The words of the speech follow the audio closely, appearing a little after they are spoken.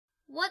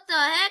What the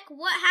heck?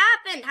 What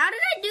happened? How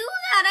did I do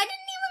that? I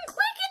didn't even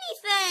click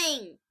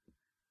anything!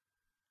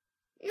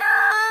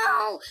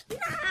 No!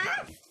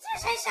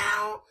 This is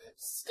so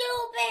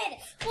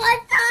stupid!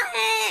 What the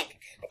heck?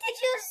 Did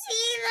you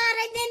see that?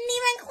 I didn't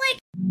even click.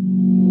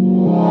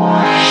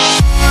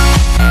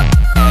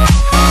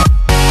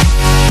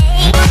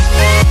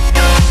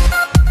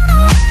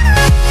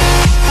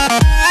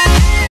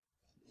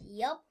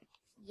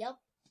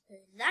 Yup,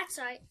 that's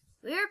right.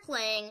 We're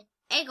playing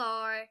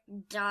Agar.io.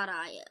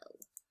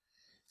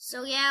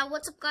 So yeah,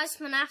 what's up guys,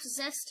 FNAF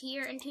Zest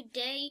here, and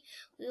today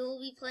we will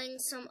be playing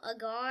some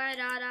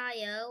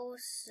Agar.io.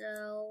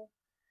 So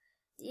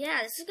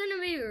yeah, this is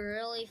gonna be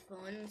really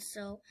fun.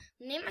 So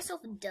I named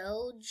myself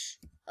Doge,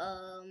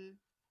 and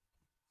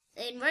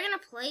we're gonna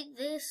play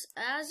this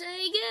as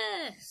a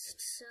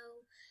guest. So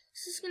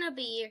this is gonna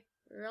be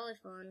really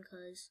fun,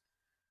 cause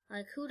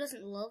like, who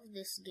doesn't love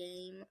this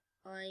game?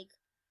 Like,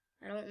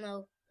 I don't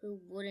know who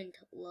wouldn't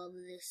love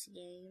this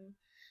game.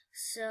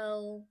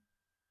 So,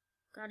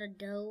 got a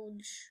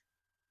Doge.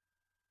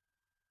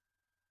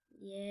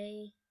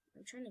 Yay.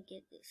 I'm trying to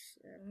get this.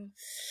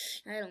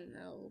 I don't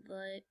know,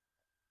 but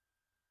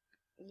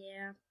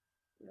yeah,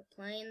 we're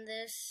playing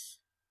this.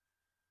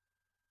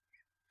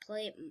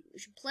 We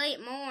should play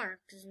it more,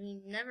 because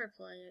we never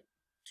play it.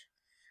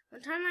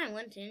 One time I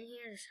went in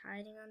here, just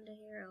hiding under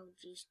here. Oh,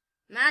 jeez.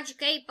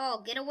 Magic 8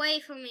 Ball, get away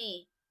from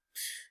me.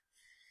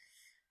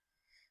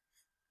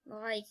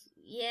 Like,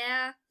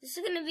 yeah, this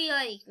is gonna be,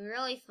 like,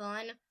 really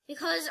fun,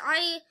 because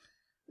I,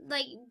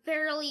 like,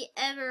 barely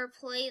ever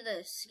play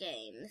this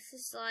game. This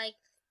is, like,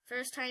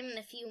 first time in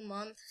a few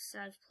months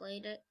I've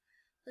played it,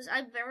 because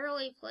I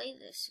barely play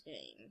this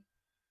game,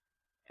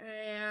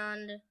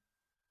 and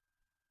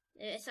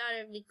I thought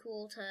it'd be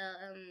cool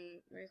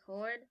to,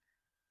 record,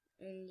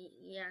 and,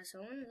 yeah, so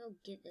I'm gonna go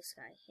get this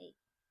guy. Hey,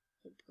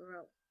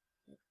 bro.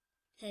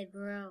 Hey,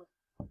 bro.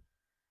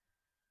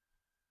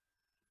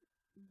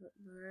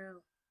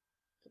 Bro.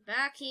 Get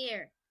back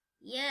here.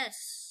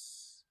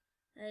 Yes.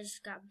 I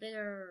just got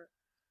bigger.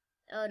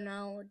 Oh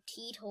no,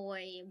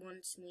 T-Toy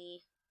wants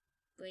me.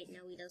 Wait,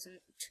 no he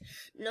doesn't.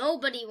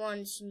 Nobody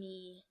wants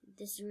me.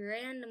 This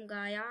random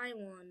guy I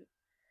want.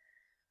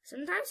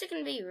 Sometimes it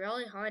can be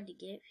really hard to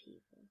get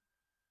people.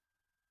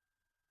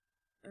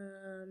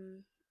 Oh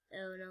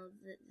no,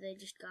 they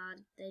just got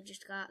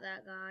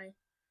that guy.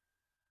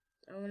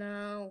 Oh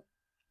no.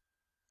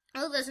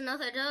 Oh, there's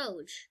another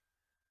Doge.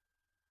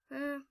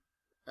 Huh?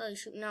 Oh, you're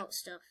shooting out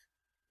stuff.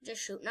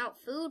 Just shooting out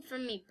food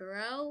from me,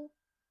 bro.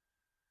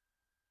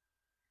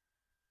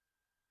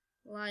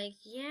 Like,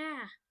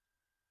 yeah.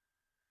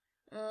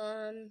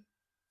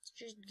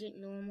 Just get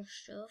normal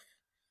stuff.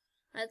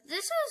 Like,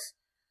 this was,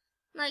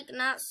 like,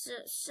 not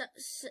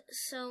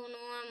so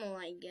normal,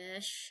 I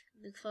guess.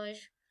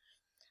 Because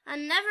I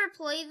never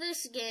played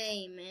this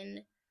game,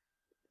 and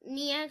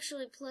me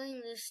actually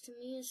playing this to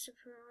me is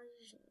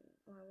surprising.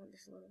 Oh, I want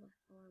this little one.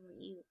 Oh, I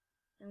want you.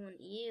 I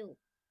want you.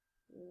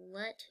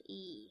 Let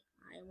E.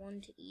 I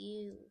want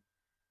you.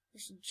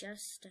 This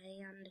Justin,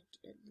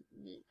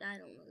 I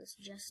don't know, this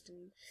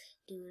Justin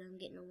dude I'm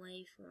getting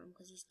away from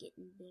because he's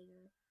getting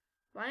bigger.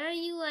 Why are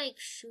you, like,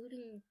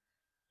 shooting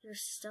your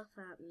stuff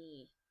at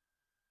me?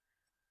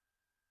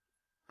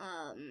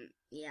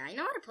 Yeah, I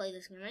know how to play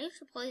this game. I used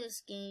to play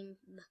this game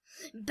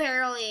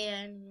barely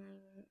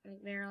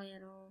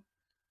at all.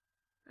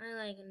 I,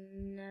 like,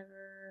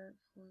 never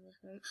play this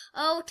game.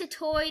 Oh,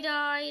 T-Toy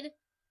died!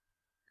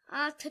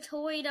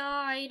 T-Toy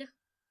died.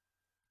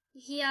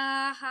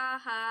 Yeah,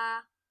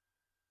 ha.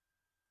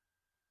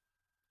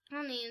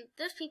 Honey,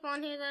 there's people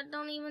on here that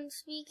don't even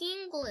speak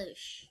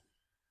English.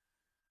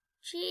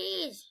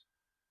 Jeez.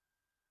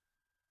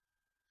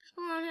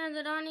 People on here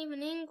that aren't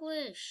even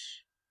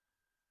English.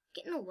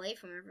 Getting away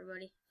from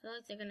everybody. I feel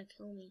like they're gonna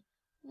kill me.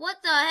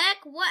 What the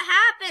heck? What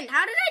happened?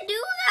 How did I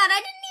do that? I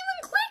didn't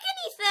even click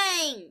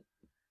anything.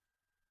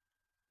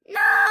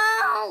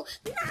 No!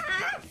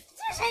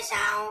 This is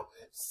so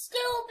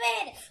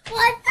stupid!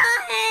 What the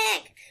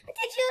heck?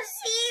 Did you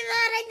see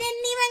that? I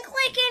didn't even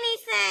click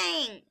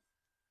anything!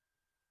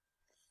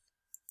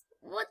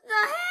 What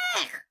the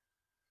heck?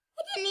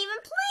 I didn't even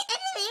click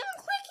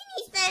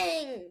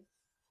anything!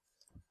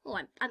 Oh,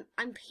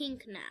 I'm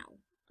pink now.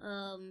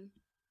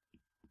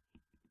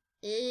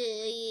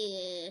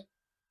 Yeah.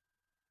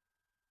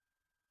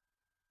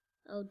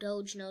 Oh,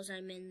 Doge knows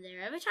I'm in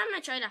there. Every time I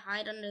try to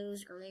hide under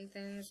those green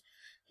things,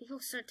 people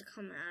start to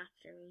come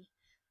after me.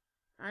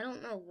 I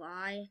don't know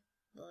why,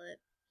 but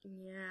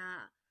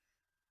yeah.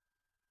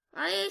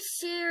 I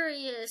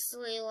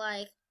seriously,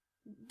 like,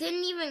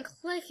 didn't even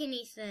click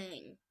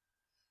anything.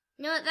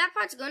 You know what, that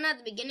part's going at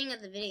the beginning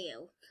of the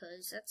video,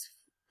 because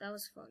that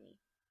was funny.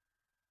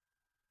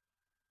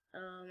 I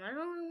don't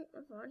know,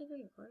 I've already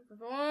been recording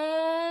before.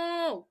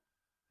 Oh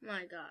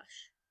my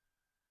gosh.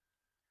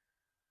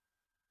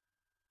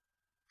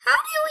 How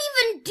do you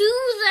even do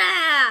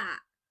that?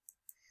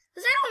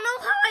 Because I don't know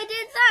how I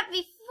did that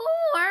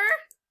before.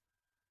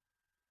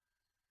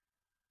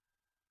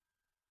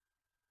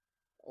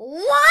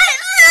 What?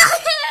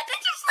 I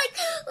just, like,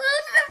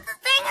 lose the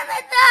thing and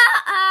then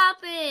that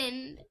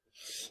happened.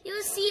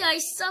 gonna see I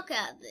suck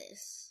at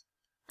this.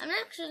 I'm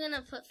actually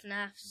gonna put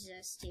FNAF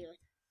Zest here.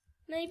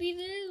 Maybe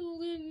this will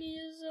give me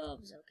a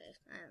subs. Okay,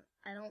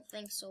 I don't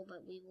think so,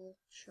 but we will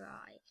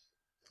try.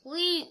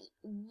 Please,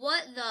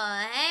 what the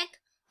heck?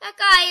 That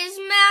guy is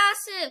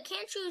massive.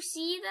 Can't you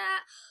see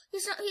that?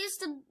 He's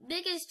the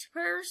biggest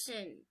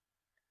person.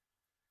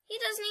 He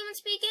doesn't even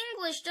speak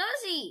English,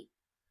 does he?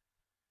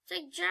 It's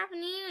like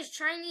Japanese,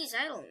 Chinese,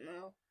 I don't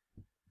know.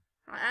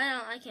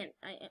 I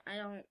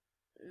don't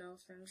know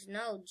things.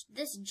 No,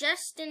 this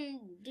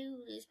Justin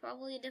dude is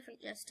probably a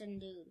different Justin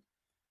dude.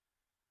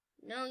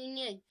 No, you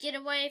need to get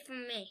away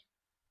from me.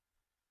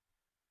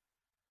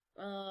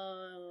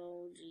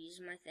 Oh, jeez,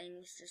 my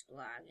thing's just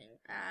lagging.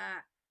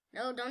 Ah,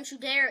 no, don't you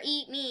dare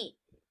eat me.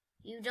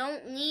 You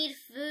don't need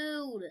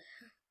food.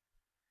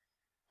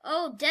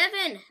 Oh,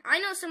 Devin. I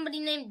know somebody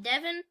named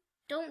Devin.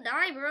 Don't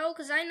die, bro,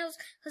 cause I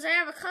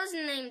have a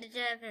cousin named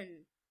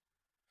Devin.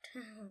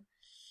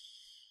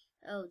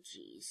 Oh,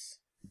 jeez.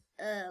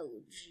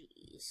 Oh,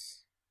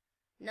 jeez.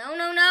 No,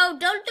 no, no,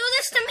 don't do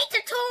this to me,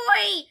 the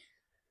toy!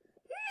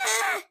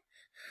 Nah.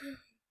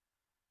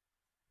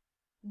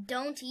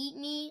 Don't eat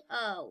me?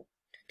 Oh,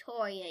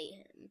 Toy ate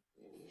him.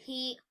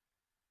 He...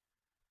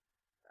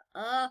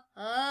 No!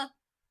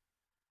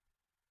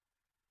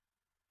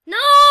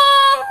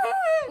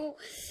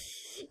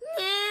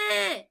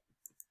 Yeah.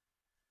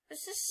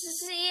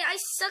 See, I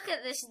suck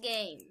at this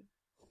game.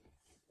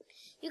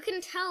 You can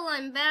tell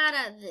I'm bad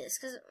at this,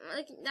 because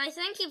my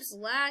thing keeps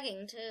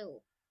lagging,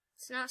 too.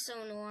 It's not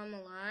so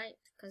normal, right?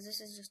 Because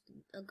this is just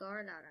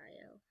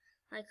agar.io.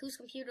 Like, whose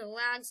computer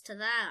lags to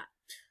that?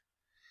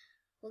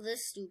 Well,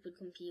 this stupid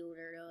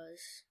computer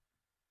does.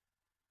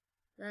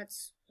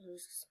 That's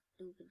whose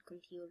stupid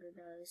computer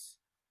does.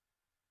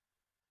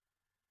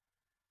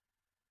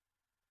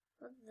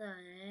 What the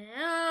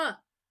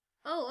hell?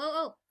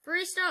 Oh,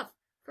 free stuff!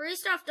 Free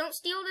stuff! Don't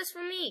steal this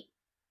from me!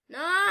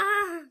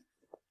 No!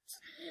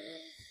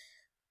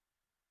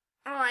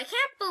 Oh, I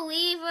can't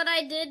believe what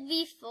I did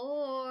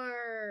before.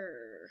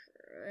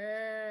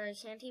 I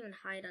can't even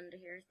hide under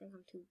here. I think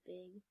I'm too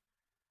big.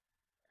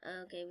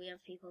 Okay, we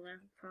have people that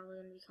are probably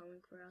going to be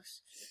coming for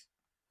us.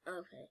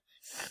 Okay.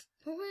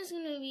 Who is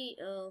going to be...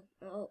 Oh,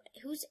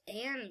 who's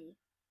Annie?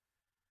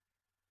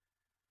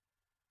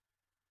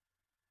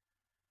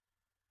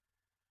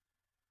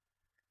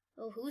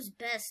 Oh, who's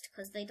best?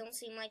 Because they don't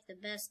seem like the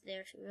best.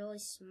 They're really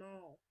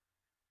small.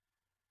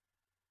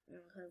 I'm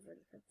going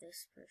to put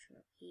this person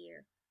up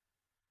here.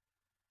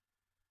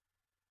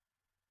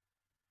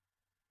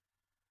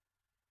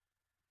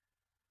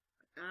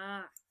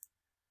 Ah.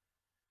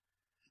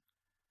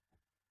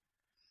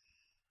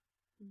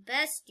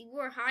 Best, you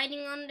were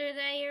hiding under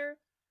there?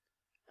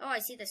 Oh, I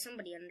see there's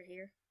somebody under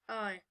here.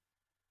 Oh,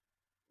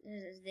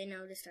 they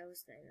noticed I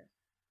was there.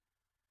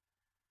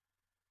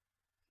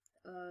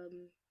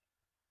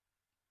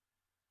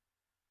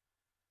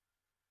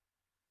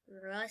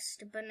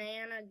 Rust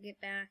Banana,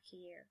 get back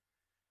here.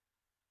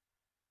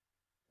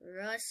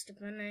 Rust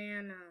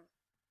Banana.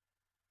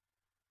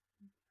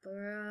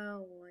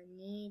 Bro, I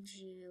need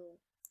you.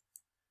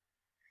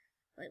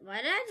 Wait,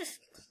 why did I just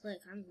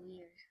click? I'm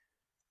weird.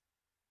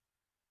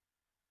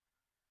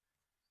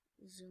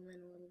 Zoom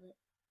in a little bit.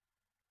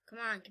 Come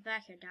on, get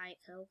back here, Diet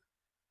Coke.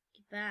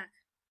 Get back.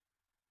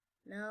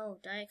 No,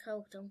 Diet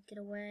Coke, don't get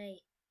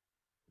away.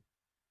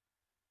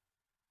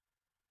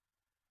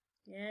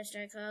 Yes,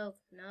 Diet Coke.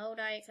 No,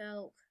 Diet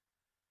Coke.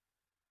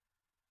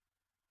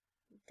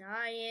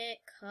 Diet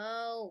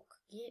Coke.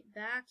 Get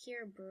back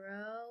here,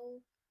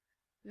 bro.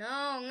 No,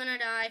 I'm gonna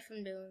die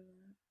from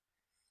doing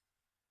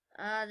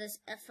that. This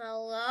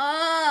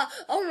FLO.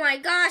 Oh my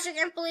gosh, I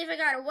can't believe I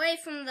got away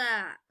from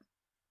that.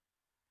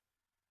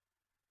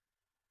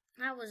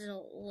 That was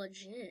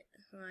legit.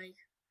 Like,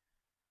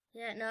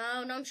 yeah,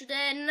 no, don't you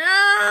dare.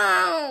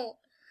 No!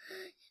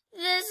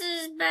 This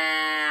is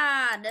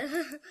bad.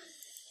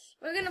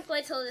 We're gonna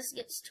play till this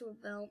gets to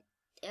about,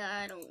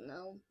 I don't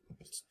know,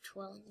 it's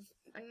 12.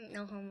 I don't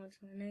know how much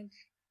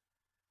minutes.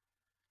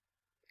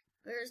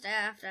 First, I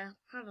have to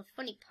have a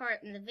funny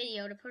part in the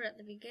video to put at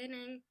the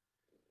beginning.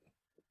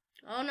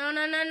 Oh, no,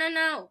 no, no, no,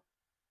 no.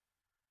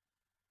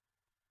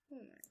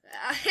 Oh my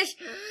gosh.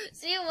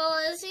 See, well,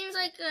 it seems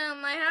like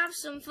I have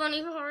some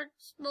funny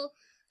parts, well,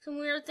 some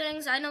weird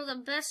things. I know the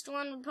best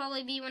one would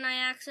probably be when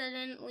I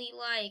accidentally,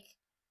 like,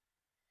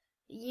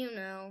 you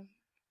know.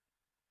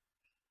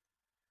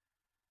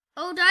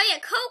 Oh,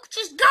 Diet Coke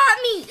just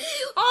got me!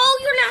 Oh,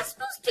 you're not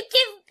supposed to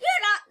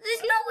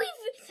there's no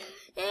even,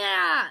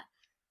 yeah.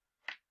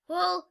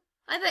 Well,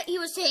 I bet he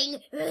was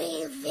saying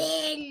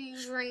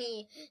revenge when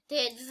he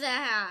did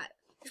that.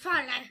 It's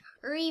probably like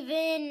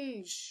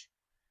revenge.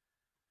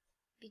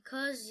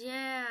 Because,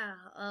 yeah.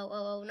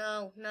 Oh,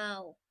 no,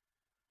 no.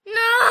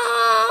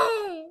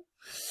 No!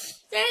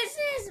 This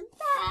is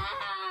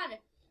bad!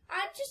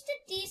 I'm just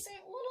a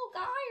decent little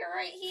guy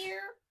right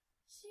here.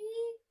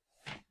 See?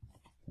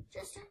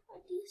 Just a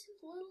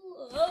decent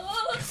little...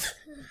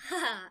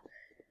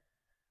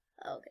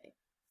 Okay.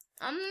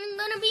 I'm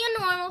gonna be a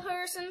normal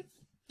person.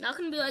 Not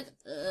gonna be like,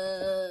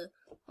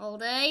 all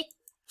day.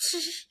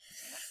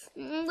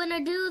 I'm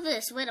gonna do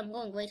this. Wait, I'm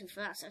going way too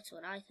fast. That's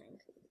what I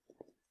think.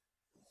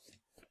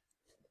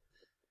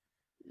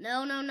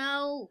 No.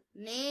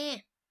 Nah.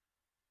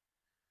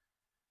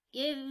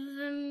 Give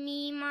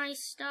me my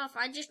stuff.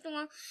 I just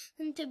want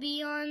to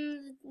be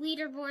on the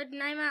leaderboard,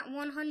 and I'm at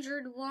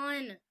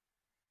 101.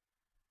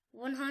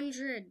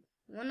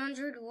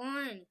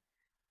 101.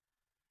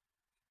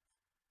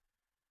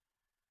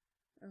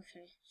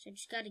 Okay, so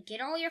just gotta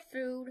get all your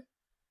food.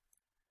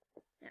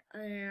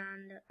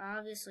 And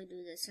obviously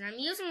do this. And I'm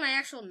using my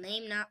actual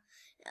name now,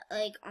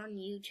 like, on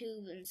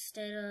YouTube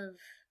instead of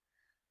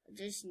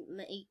just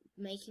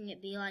making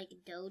it be like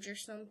Doge or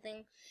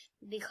something.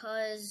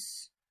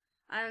 Because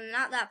I'm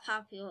not that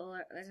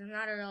popular. I'm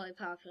not a really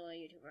popular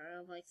YouTuber. I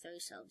have like 3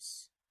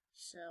 subs.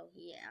 So,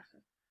 yeah.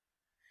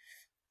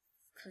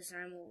 Because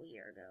I'm a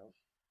weirdo.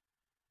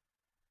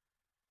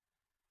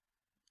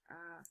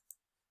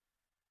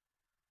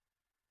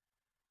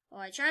 Oh,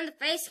 I turned the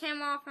face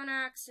cam off on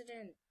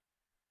accident.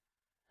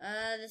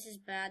 This is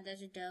bad.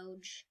 There's a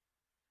Doge.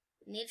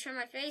 I need to turn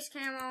my face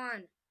cam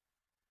on.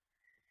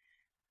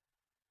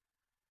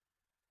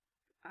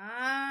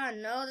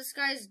 No, this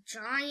guy's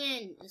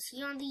giant. Is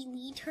he on the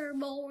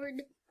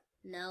leaderboard?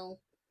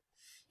 No.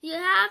 You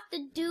have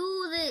to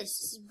do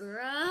this,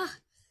 bruh.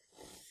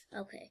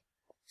 Okay,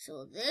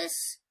 so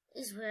this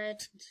is where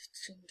it...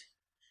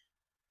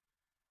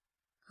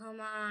 Come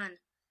on.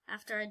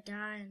 After I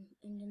die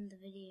and end the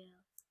video.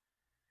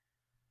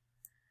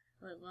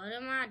 Wait, what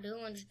am I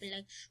doing? Just be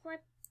like,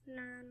 swipe.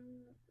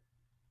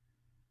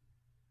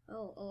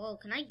 Oh,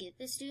 can I get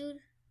this, dude?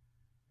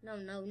 No,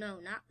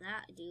 not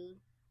that, dude.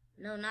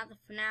 No, not the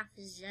FNAF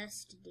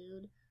Zest,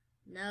 dude.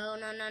 No.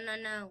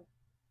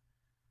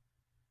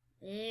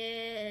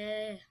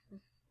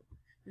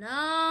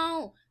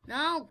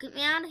 No, get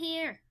me out of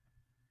here.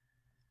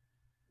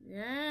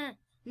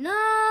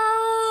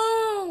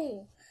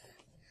 No!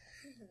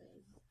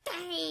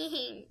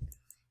 Dang.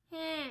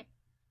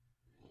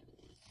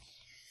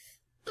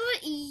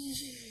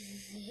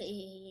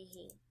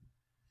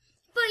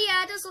 But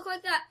yeah, it does look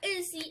like that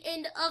is the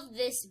end of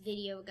this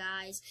video,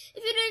 guys.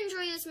 If you did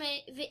enjoy this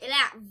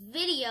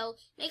video,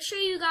 make sure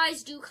you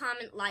guys do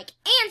comment, like,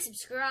 and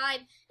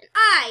subscribe. And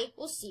I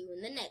will see you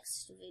in the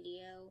next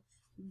video.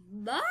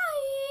 Bye!